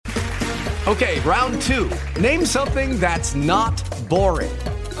Okay, round two. Name something that's not boring.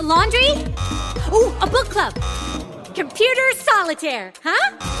 A laundry? Ooh, a book club. Computer solitaire,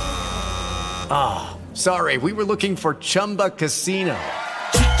 huh? Ah, sorry, we were looking for Chumba Casino.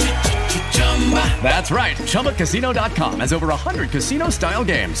 That's right, ChumbaCasino.com has over 100 casino-style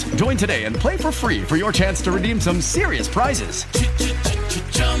games. Join today and play for free for your chance to redeem some serious prizes.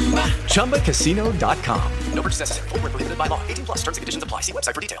 ChumbaCasino.com. No purchase necessary. Void where prohibited by law. 18 plus terms and conditions apply. See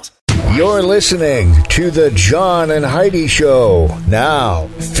website for details. You're listening to The John and Heidi Show. Now,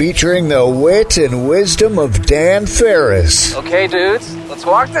 featuring the wit and wisdom of Dan Ferris. Okay, dudes, let's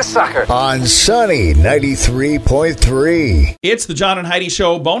walk this sucker. On Sunny 93.3. It's the John and Heidi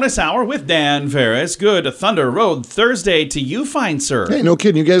Show bonus hour with Dan Ferris. Good Thunder Road Thursday to you, fine sir. Hey, no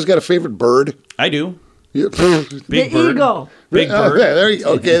kidding. You guys got a favorite bird? I do. Yeah. Big bird. Eagle. Big bird. There you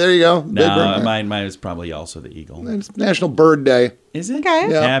go. Big No, bird. mine is probably also the eagle. It's National Bird Day. Is it? Okay.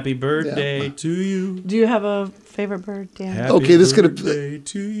 Yeah. Happy birthday to you. Do you have a favorite bird, Dan? Happy Okay, this could have. birthday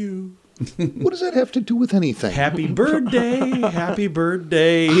to you. What does that have to do with anything? Happy birthday. Happy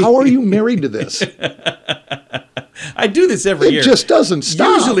birthday. How are you married to this? I do this every year. It just doesn't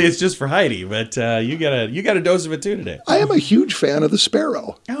stop. Usually it's just for Heidi, but you got a dose of it too today. I am a huge fan of the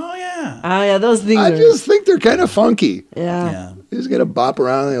sparrow. Oh yeah. Oh, yeah, those things I are... just think they're kind of funky. Yeah. They just got to bop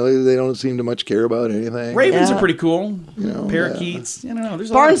around. They don't seem to much care about anything. Ravens Yeah. are pretty cool. know, Parakeets. I don't know. There's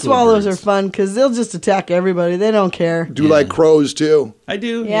a lot Barn of cool swallows birds. are fun because they'll just attack everybody. They don't care. Do like crows, too. I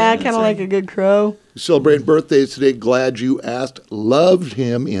do. Yeah, I kind of like a good crow. Celebrating birthdays today. Glad you asked. Loved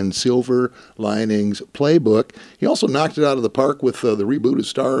him in Silver Linings Playbook. He also knocked it out of the park with the reboot of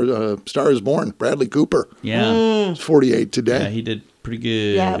Star is Born. Bradley Cooper. Yeah. He's 48 today. Yeah, he did pretty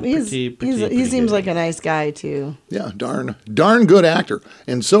good. Yeah, Pretty he seems good. like a nice guy, too. Yeah, darn good actor.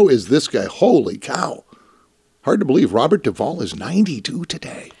 And so is this guy. Holy cow. Hard to believe Robert Duvall is 92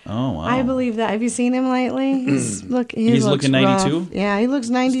 today. Oh, wow. I believe that. Have you seen him lately? He's He's looks looking rough. 92? Yeah, he looks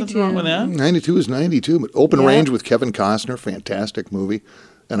 92. Nothing wrong with that. 92 is 92, but Open Yeah. Range with Kevin Costner, fantastic movie.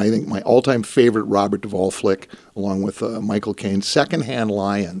 And I think my all-time favorite Robert Duvall flick, along with Michael Caine, Secondhand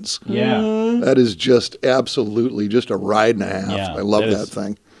Lions. Yeah. That is just absolutely just a ride and a half. Yeah, I love that that is-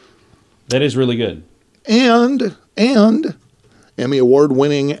 thing. That is really good. And Emmy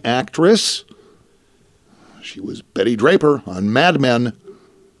Award-winning actress, she was Betty Draper on Mad Men,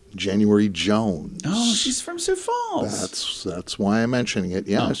 January Jones. Oh, she's from Sioux Falls. That's why I'm mentioning it.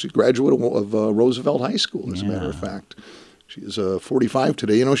 Yeah, Oh. she's a graduate of Roosevelt High School, as a matter of fact. She's 45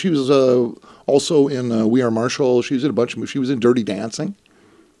 today. You know, she was also in We Are Marshall. She was in a bunch of movies. She was in Dirty Dancing.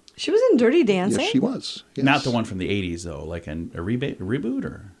 She was in Dirty Dancing? Yes, she was. Yes. Not the one from the 80s, though, like a reboot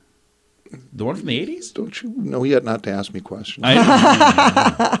or the one from the 80s? Don't you know yet not to ask me questions?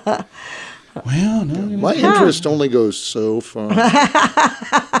 Well, no. My interest only goes so far.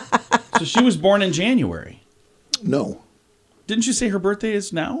 So she was born in January. No. Didn't you say her birthday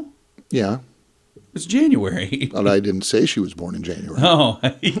is now? Yeah. It's January. But I didn't say she was born in January. Oh.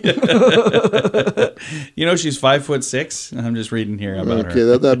 You know, she's 5'6". I'm just reading here about Okay,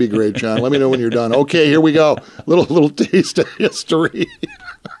 her. that'd be great, John. Let me know when you're done. Okay, here we go. Little taste of history.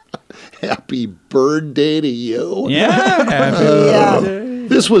 Happy birthday to you. Yeah. Happy birthday.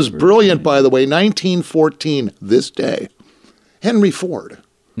 This was brilliant, by the way. 1914, this day. Henry Ford,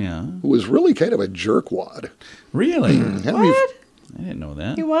 Yeah. who was really kind of a jerkwad. Really? Henry. What? I didn't know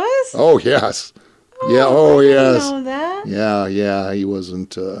that. He was? Oh, yes. Yeah, oh, I didn't yes. know that. Yeah, he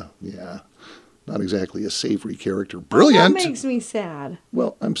wasn't, not exactly a savory character. That Brilliant. makes me sad.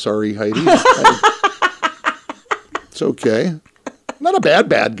 Well, I'm sorry, Heidi. It's okay. Not a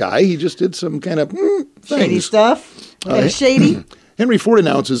bad guy. He just did some kind of Shady things. stuff. Shady. Henry Ford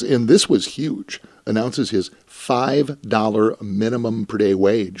announces, and this was huge, announces his $5 minimum per day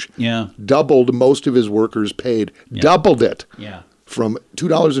wage. Yeah. Doubled most of his workers paid. Yeah. Doubled it. Yeah. From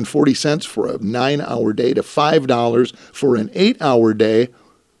 $2.40 for a 9-hour day to $5 for an 8-hour day.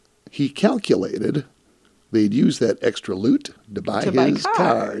 He calculated they'd use that extra loot to buy his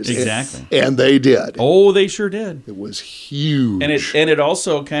cars. Exactly. And they did. Oh, they sure did. It was huge. And it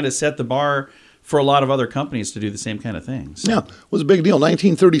also kind of set the bar for a lot of other companies to do the same kind of things. Yeah, it was a big deal.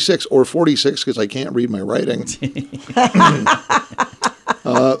 1936 or 46, because I can't read my writing.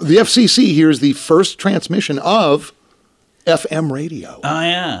 The FCC hears the first transmission of FM radio. Oh,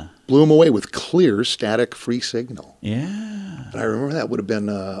 yeah. Blew them away with clear, static-free signal. Yeah. And I remember that would have been,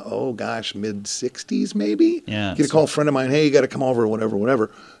 mid-60s maybe? Yeah. Get a call, a friend of mine, hey, you got to come over,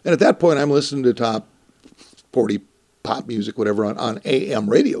 whatever. And at that point, I'm listening to top 40 pop music, whatever, on AM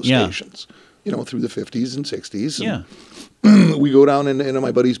radio stations. You know, through the 50s and 60s. Yeah. And we go down into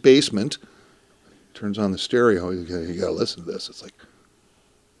my buddy's basement, turns on the stereo. You got to listen to this. It's like,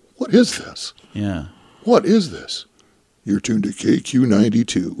 what what is this? Yeah. What is this? You're tuned to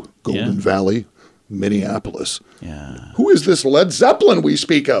KQ92, Golden Valley, Minneapolis. Yeah. Who is this Led Zeppelin we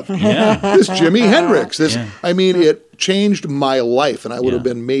speak of? Yeah. This Jimi Hendrix. Yeah. I mean, it changed my life, and I would have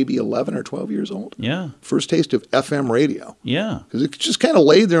been maybe 11 or 12 years old. Yeah. First taste of FM radio. Yeah. Because it just kind of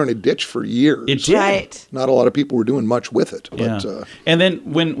laid there in a ditch for years. It did. Right. Not a lot of people were doing much with it. But, Yeah. And then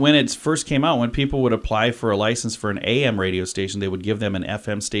when it first came out, when people would apply for a license for an AM radio station, they would give them an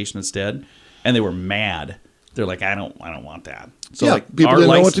FM station instead, and they were mad. They're like, I don't want that. So yeah, like people didn't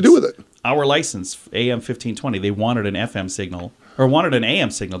know what to do with it. Our license, AM 1520, they wanted an FM signal or wanted an AM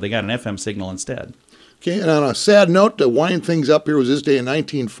signal. They got an FM signal instead. Okay, and on a sad note, to wind things up, here was this day in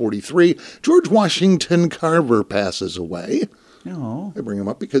 1943. George Washington Carver passes away. No. I bring him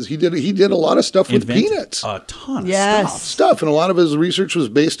up because he did a lot of stuff with peanuts. A ton of Yes. Stuff, and a lot of his research was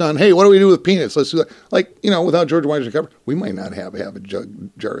based on, hey, what do we do with peanuts? Let's do that. Like, without George Washington Carver, we might not have a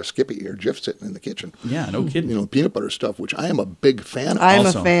jar of Skippy or Jif sitting in the kitchen. Yeah, no kidding. Peanut butter stuff, which I am a big fan of. I'm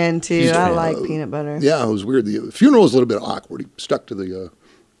Also, a fan too. he's a I fan. like peanut butter. Yeah, it was weird. The funeral was a little bit awkward. He stuck to the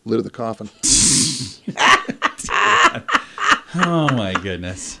lid of the coffin. Oh, my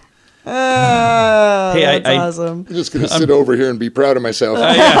goodness. Oh, Hey, that's I- awesome. I'm just going to sit over here and be proud of myself.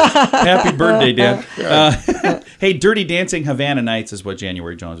 Happy birthday, Dan. Hey, Dirty Dancing Havana Nights is what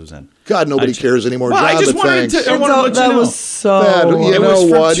January Jones was in. God, nobody cares anymore. Well, I John, just but wanted thanks. to let you that know. was so. That, you It was know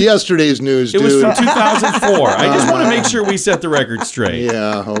from what? Yesterday's news, It dude. was from 2004. I just want to make sure we set the record straight.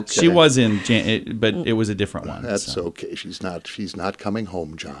 Yeah, okay. She was in, but it was a different one. That's so. okay. She's not coming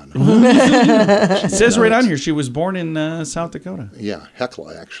home, John. It says right on here she was born in South Dakota. Yeah,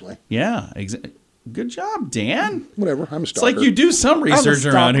 Hecla, actually. Yeah, good job, Dan. Whatever. I'm a It's stalker. like you do some research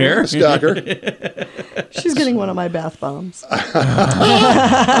around here. Stalker. She's getting one of my bath bombs.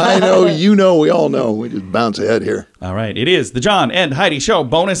 I know, you know, we all know. We just bounce ahead here. All right, it is the John and Heidi Show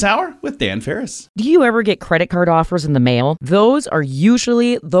bonus hour with Dan Ferris. Do you ever get credit card offers in the mail? Those are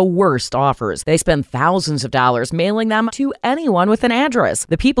usually the worst offers. They spend thousands of dollars mailing them to anyone with an address.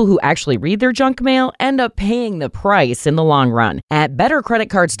 The people who actually read their junk mail end up paying the price in the long run. At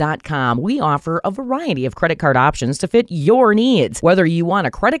BetterCreditCards.com, we offer a variety of credit card options to fit your needs. Whether you want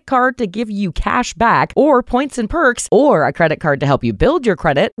a credit card to give you cash back or points and perks, or a credit card to help you build your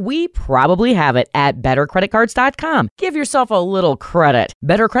credit, we probably have it at BetterCreditCards.com. Give yourself a little credit.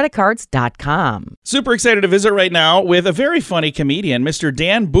 BetterCreditCards.com. Super excited to visit right now with a very funny comedian, Mr.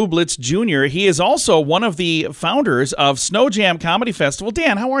 Dan Bublitz Jr. He is also one of the founders of Snow Jam Comedy Festival.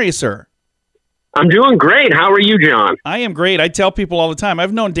 Dan, how are you, sir? I'm doing great. How are you, John? I am great. I tell people all the time,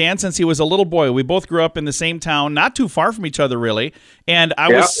 I've known Dan since he was a little boy. We both grew up in the same town, not too far from each other, really. And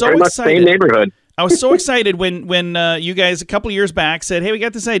I was so pretty much excited. Same neighborhood. I was so excited when you guys a couple of years back said, hey, we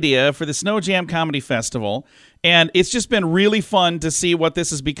got this idea for the Snow Jam Comedy Festival. And it's just been really fun to see what this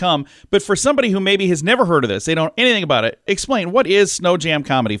has become. But for somebody who maybe has never heard of this, they don't know anything about it, explain, what is Snow Jam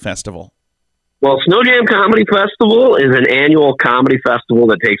Comedy Festival? Well, Snow Jam Comedy Festival is an annual comedy festival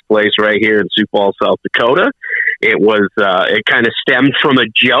that takes place right here in Sioux Falls, South Dakota. It was it kind of stemmed from a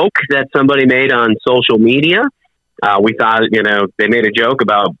joke that somebody made on social media. We thought, they made a joke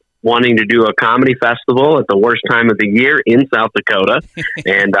about wanting to do a comedy festival at the worst time of the year in South Dakota,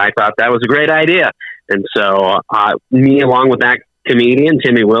 and I thought that was a great idea. And so me, along with that comedian,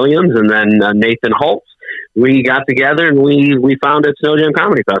 Timmy Williams, and then Nathan Holtz, we got together and we founded Snow Jam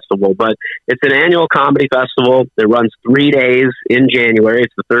Comedy Festival. But it's an annual comedy festival that runs 3 days in January.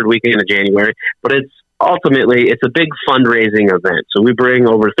 It's the third weekend of January, but it's a big fundraising event. So we bring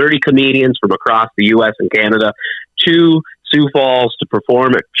over 30 comedians from across the U.S. and Canada to Sioux Falls to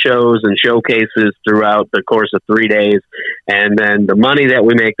perform at shows and showcases throughout the course of 3 days. And then the money that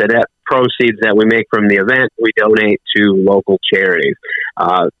we make, the net proceeds that we make from the event, we donate to local charities.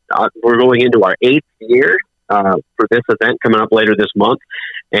 We're going into our 8th year for this event coming up later this month.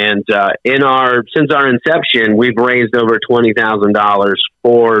 And since our inception, we've raised over $20,000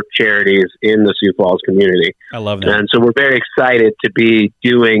 for charities in the Sioux Falls community. I love that. And so we're very excited to be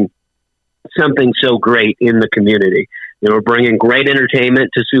doing something so great in the community. We're bringing great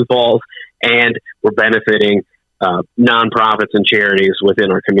entertainment to Sioux Falls, and we're benefiting nonprofits and charities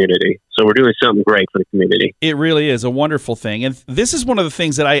within our community. So we're doing something great for the community. It really is a wonderful thing. And this is one of the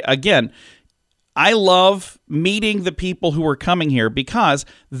things that I love meeting the people who are coming here because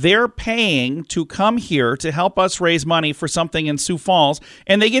they're paying to come here to help us raise money for something in Sioux Falls,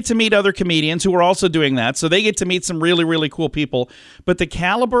 and they get to meet other comedians who are also doing that. So they get to meet some really, really cool people. But the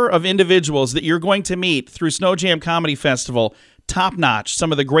caliber of individuals that you're going to meet through Snow Jam Comedy Festival, top notch,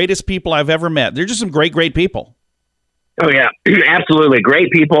 some of the greatest people I've ever met. They're just some great, great people. Oh, yeah, absolutely.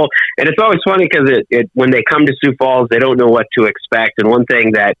 Great people. And it's always funny because when they come to Sioux Falls, they don't know what to expect. And one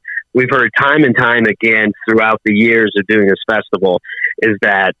thing that we've heard time and time again throughout the years of doing this festival is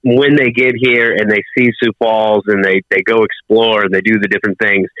that when they get here and they see Sioux Falls and they go explore and they do the different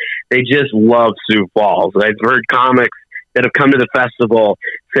things, they just love Sioux Falls. I've heard comics that have come to the festival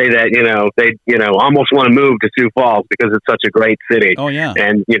say that, they, almost want to move to Sioux Falls because it's such a great city. Oh, yeah.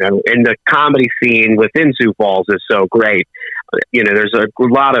 And, and the comedy scene within Sioux Falls is so great. There's a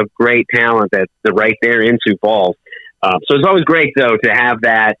lot of great talent that's right there in Sioux Falls. So it's always great, though, to have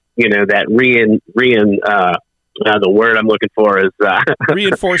that, that the word I'm looking for is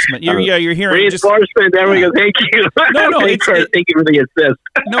reinforcement. You're hearing reinforcement. There we go. Thank you. No, thank you for the assist.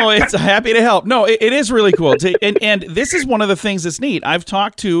 No, it's happy to help. No, it is really cool. And this is one of the things that's neat. I've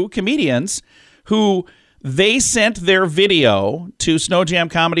talked to comedians who they sent their video to Snow Jam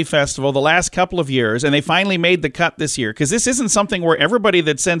Comedy Festival the last couple of years, and they finally made the cut this year because this isn't something where everybody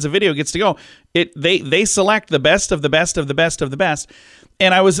that sends a video gets to go. They select the best of the best of the best of the best.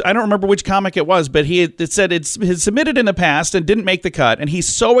 And I don't remember which comic it was, but it said it's submitted in the past and didn't make the cut. And he's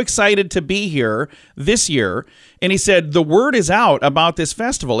so excited to be here this year. And he said, the word is out about this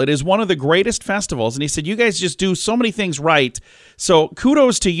festival. It is one of the greatest festivals. And he said, you guys just do so many things right. So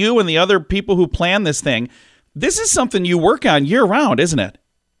kudos to you and the other people who plan this thing. This is something you work on year round, isn't it?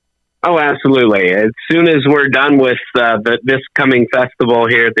 Oh, absolutely. As soon as we're done with this coming festival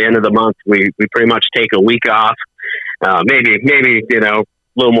here at the end of the month, we pretty much take a week off. Maybe,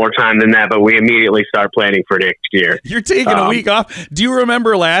 a little more time than that, but we immediately start planning for next year. You're taking a week off. Do you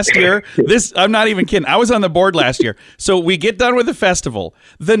remember last year? I'm not even kidding. I was on the board last year. So we get done with the festival.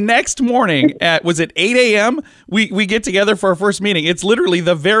 The next morning was it 8 a.m.? We get together for our first meeting. It's literally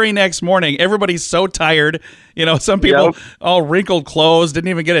the very next morning. Everybody's so tired. Some people all wrinkled clothes, didn't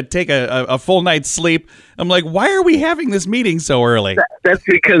even get to take a full night's sleep. I'm like, why are we having this meeting so early? That's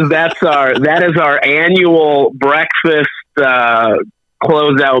because that is our annual breakfast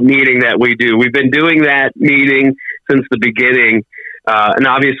closeout meeting that we do. We've been doing that meeting since the beginning. And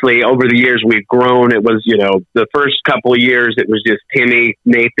obviously over the years we've grown. It was, the first couple of years it was just Timmy,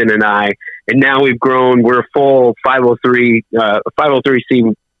 Nathan, and I. And now we've grown. We're a full 503c1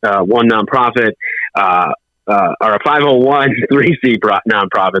 nonprofit, or a 501(c)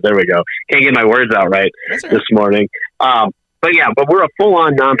 nonprofit. There we go. Can't get my words out right this morning. But we're a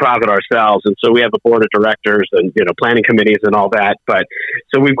full-on nonprofit ourselves, and so we have a board of directors and planning committees and all that. But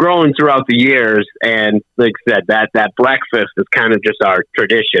so we've grown throughout the years, and like I said, that breakfast is kind of just our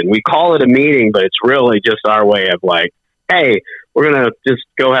tradition. We call it a meeting, but it's really just our way of like, hey, we're gonna just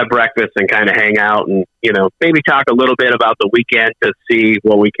go have breakfast and kind of hang out, and maybe talk a little bit about the weekend to see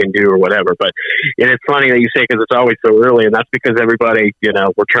what we can do or whatever. But it's funny that you say because it's always so early, and that's because everybody,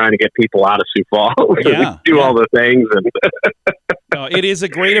 we're trying to get people out of Sioux Falls and do all the things. And it is a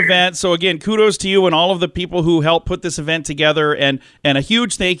great event. So again, kudos to you and all of the people who helped put this event together, and a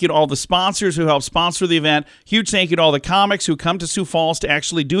huge thank you to all the sponsors who helped sponsor the event. Huge thank you to all the comics who come to Sioux Falls to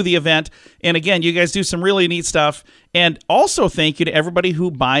actually do the event. And again, you guys do some really neat stuff. And also thank you to everybody who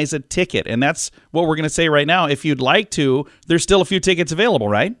buys a ticket. And that's what we're going to say right now. If you'd like to, there's still a few tickets available,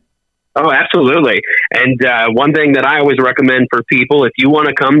 right? Oh, absolutely. And one thing that I always recommend for people, if you want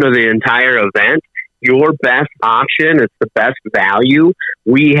to come to the entire event, your best option, it's the best value.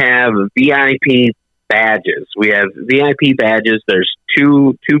 We have VIP badges. We have VIP badges. There's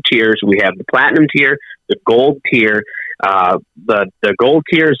two tiers. We have the platinum tier, the gold tier. The gold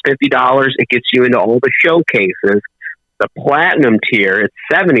tier is $50. It gets you into all the showcases. The platinum tier, it's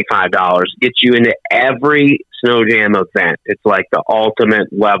 $75. Gets you into every Snow Jam event. It's like the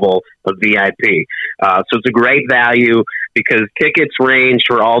ultimate level of VIP. So it's a great value because tickets range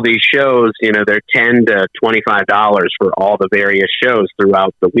for all these shows. They're $10 to $25 for all the various shows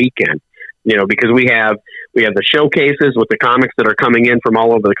throughout the weekend. Because we have the showcases with the comics that are coming in from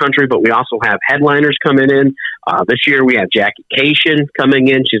all over the country, but we also have headliners coming in. This year we have Jackie Cation coming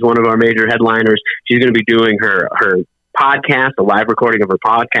in. She's one of our major headliners. She's going to be doing her podcast, a live recording of her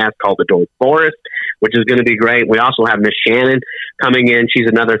podcast called The Dork Forest, which is going to be great. We also have Miss Shannon coming in. She's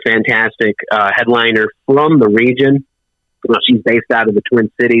another fantastic headliner from the region. She's based out of the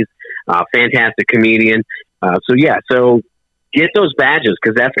Twin Cities. Fantastic comedian. So get those badges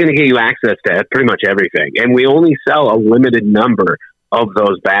because that's going to give you access to pretty much everything. And we only sell a limited number of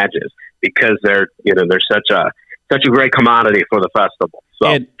those badges because they're such a great commodity for the festival.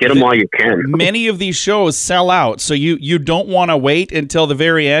 So get them while you can. Many of these shows sell out, so you don't want to wait until the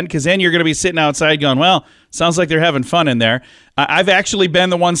very end because then you're going to be sitting outside going, well, sounds like they're having fun in there. I've actually been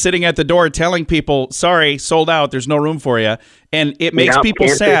the one sitting at the door telling people, sorry, sold out, there's no room for you. And it makes people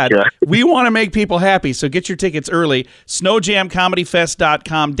sad. We want to make people happy, so get your tickets early.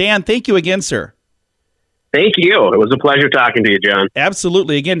 SnowJamComedyFest.com. Dan, thank you again, sir. Thank you. It was a pleasure talking to you, John.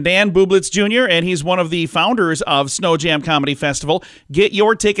 Absolutely. Again, Dan Bublitz Jr., and he's one of the founders of Snow Jam Comedy Festival. Get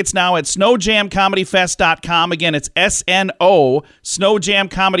your tickets now at snowjamcomedyfest.com. Again, it's SNO,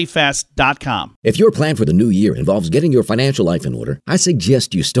 snowjamcomedyfest.com. If your plan for the new year involves getting your financial life in order, I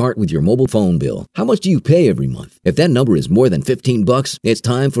suggest you start with your mobile phone bill. How much do you pay every month? If that number is more than $15, it's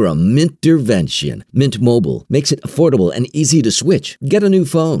time for a Mintervention. Mint Mobile makes it affordable and easy to switch. Get a new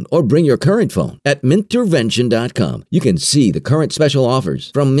phone or bring your current phone. At Mintervention.com, you can see the current special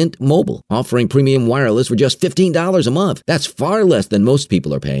offers from Mint Mobile, offering premium wireless for just $15 a month. That's far less than most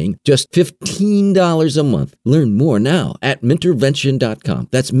people are paying, just $15 a month. Learn more now at Mintervention.com.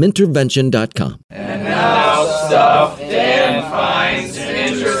 That's Mintervention.com. And now, stuff Dan finds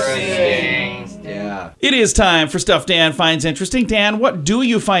interesting. It is time for Stuff Dan Finds Interesting. Dan, what do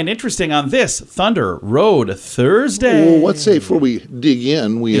you find interesting on this Thunder Road Thursday? Well, let's say before we dig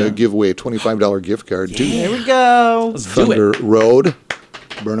in, we give away a $25 gift card to There we go. Thunder Road.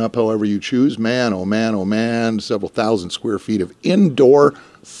 Burn up however you choose. Man, oh man, oh man. Several thousand square feet of indoor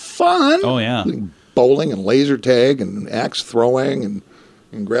fun. Oh, yeah. Bowling and laser tag and axe throwing and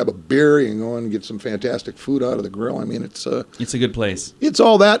grab a beer. You can go in and get some fantastic food out of the grill. I mean, it's a good place. It's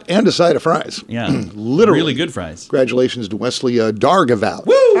all that and a side of fries. Yeah. Literally. Really good fries. Congratulations to Wesley Dargaval.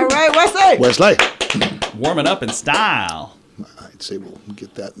 Woo! All right, Wesley. Wesley. Warming up in style. I'd say we'll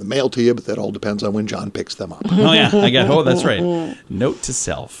get that in the mail to you, but that all depends on when John picks them up. Oh, yeah. That's right. Note to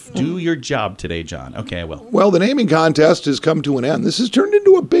self. Do your job today, John. Okay, I will. Well, the naming contest has come to an end. This has turned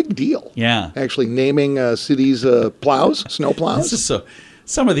into a big deal. Yeah. Actually naming cities' plows, snow plows. This is so...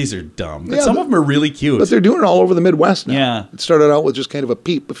 Some of these are dumb, but some of them are really cute. But they're doing it all over the Midwest now. Yeah. It started out with just kind of a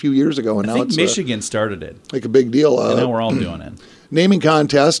peep a few years ago, and I now think it's Michigan started it. Like a big deal. And now we're all doing it. Naming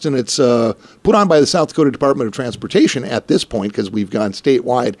contest, and it's put on by the South Dakota Department of Transportation at this point because we've gone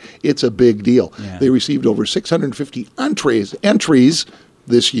statewide. It's a big deal. Yeah. They received over 650 entries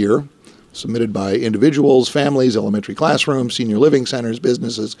this year, submitted by individuals, families, elementary classrooms, senior living centers,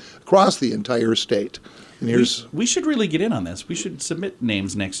 businesses across the entire state. And we should really get in on this. We should submit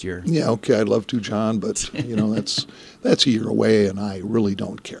names next year. Yeah, okay, I'd love to, John, but that's a year away, and I really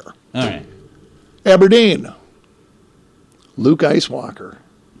don't care. All right. Aberdeen, Luke Icewalker.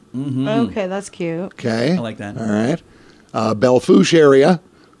 Mm-hmm. Okay, that's cute. Okay. I like that. All right. Belfouche area,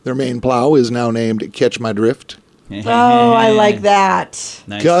 their main plow is now named Catch My Drift. Oh, I like that.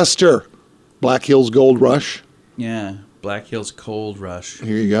 Nice. Custer, Black Hills Gold Rush. Yeah, Black Hills Cold Rush.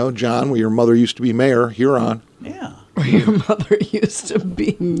 Here you go. John, where your mother used to be mayor, Huron. Yeah. Where your mother used to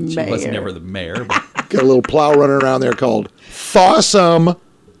be mayor. She was never the mayor. But... Got a little plow running around there called Thawsome.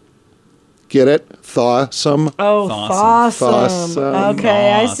 Get it? Thawsome. Oh, Thawsome.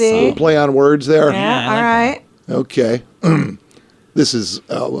 Okay, I see. Little play on words there. Yeah, all right. Okay. This is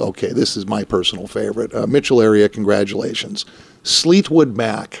my personal favorite. Mitchell area, congratulations. Sleetwood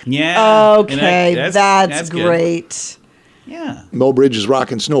Mac. Yeah. Okay, that's great. Good. Yeah. Mobridge is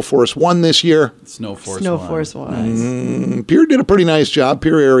rocking Snow Force 1 this year. Snow Force 1. Nice. Pierre did a pretty nice job.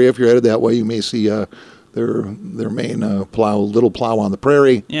 Pierre area, if you're headed that way, you may see their main little plow on the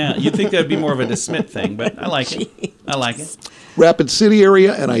prairie. Yeah, you'd think that'd be more of a DeSmit thing, but I like it. I like it. Rapid City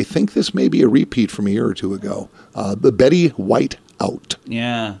area, and I think this may be a repeat from a year or two ago. The Betty White Out.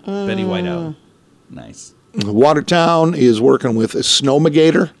 Yeah, Betty White Out. Nice. Watertown is working with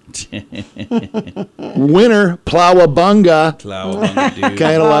Snowmigator. Winter, Plowabunga. Plowabunga, dude.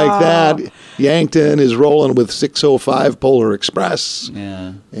 Kind of like that. Yankton is rolling with 605 Polar Express.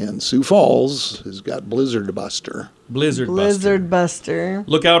 Yeah. And Sioux Falls has got Blizzard Buster. Blizzard Buster.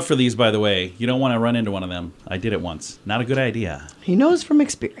 Look out for these, by the way. You don't want to run into one of them. I did it once. Not a good idea. He knows from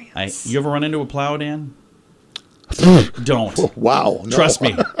experience. You ever run into a plow, Dan? Don't. Wow. No. Trust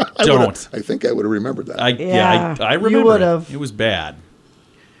me. Don't. I think I would have remembered that. I remember. You would have. It was bad.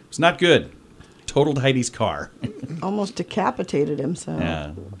 It was not good. Totaled Heidi's car. Almost decapitated himself.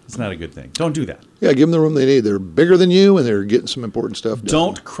 Yeah. It's not a good thing. Don't do that. Yeah, give them the room they need. They're bigger than you, and they're getting some important stuff done.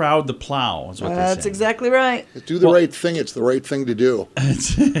 Don't crowd the plow, is what they're saying. That's exactly right. Do the right thing. It's the right thing to do. hey,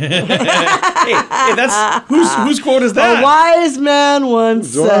 that's whose quote is that? A wise man once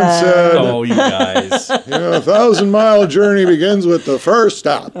said. Oh, you guys. A 1,000-mile journey begins with the first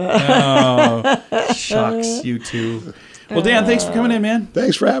stop. Oh, shucks, you two. Well, Dan, thanks for coming in, man.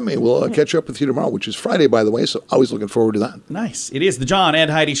 Thanks for having me. We'll catch up with you tomorrow, which is Friday, by the way, so always looking forward to that. Nice. It is the John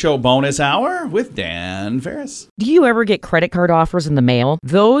and Heidi Show bonus hour with Dan Ferris. Do you ever get credit card offers in the mail?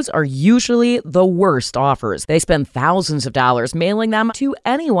 Those are usually the worst offers. They spend thousands of dollars mailing them to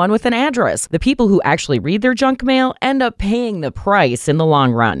anyone with an address. The people who actually read their junk mail end up paying the price in the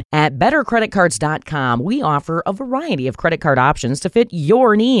long run. At BetterCreditCards.com, we offer a variety of credit card options to fit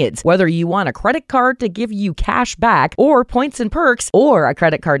your needs. Whether you want a credit card to give you cash back or points and perks, or a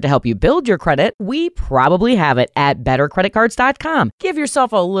credit card to help you build your credit, we probably have it at BetterCreditCards.com. Give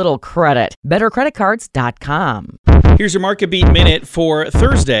yourself a little credit. BetterCreditCards.com. Here's your Market Beat Minute for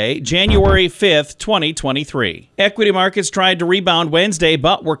Thursday, January 5th, 2023. Equity markets tried to rebound Wednesday,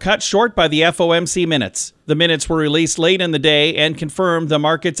 but were cut short by the FOMC minutes. The minutes were released late in the day and confirmed the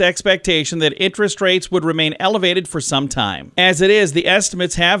market's expectation that interest rates would remain elevated for some time. As it is, the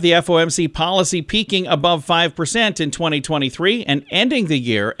estimates have the FOMC policy peaking above 5% in 2023 and ending the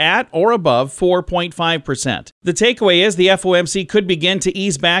year at or above 4.5%. The takeaway is the FOMC could begin to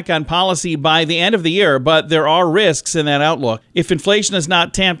ease back on policy by the end of the year, but there are risks in that outlook. If inflation is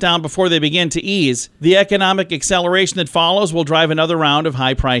not tamped down before they begin to ease, the economic acceleration that follows will drive another round of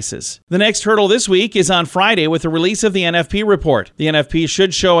high prices. The next hurdle this week is on Friday with the release of the NFP report. The NFP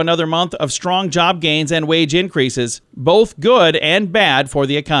should show another month of strong job gains and wage increases, both good and bad for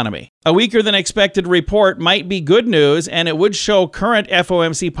the economy. A weaker than expected report might be good news, and it would show current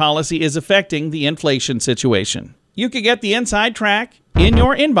FOMC policy is affecting the inflation situation. You can get the inside track in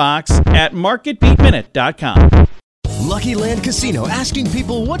your inbox at marketbeatminute.com. Lucky Land Casino, asking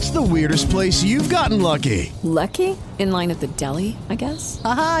people, what's the weirdest place you've gotten lucky? Lucky? In line at the deli, I guess?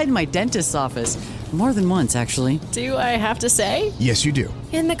 Aha, in my dentist's office. More than once, actually. Do I have to say? Yes, you do.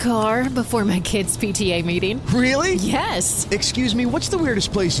 In the car before my kids' PTA meeting. Really? Yes. Excuse me, what's the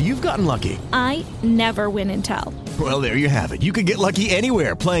weirdest place you've gotten lucky? I never win and tell. Well, there you have it. You can get lucky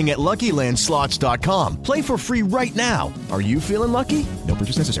anywhere, playing at LuckyLandSlots.com. Play for free right now. Are you feeling lucky? No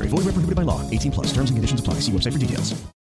purchase necessary. Void where prohibited by law. 18+. Terms and conditions apply. See website for details.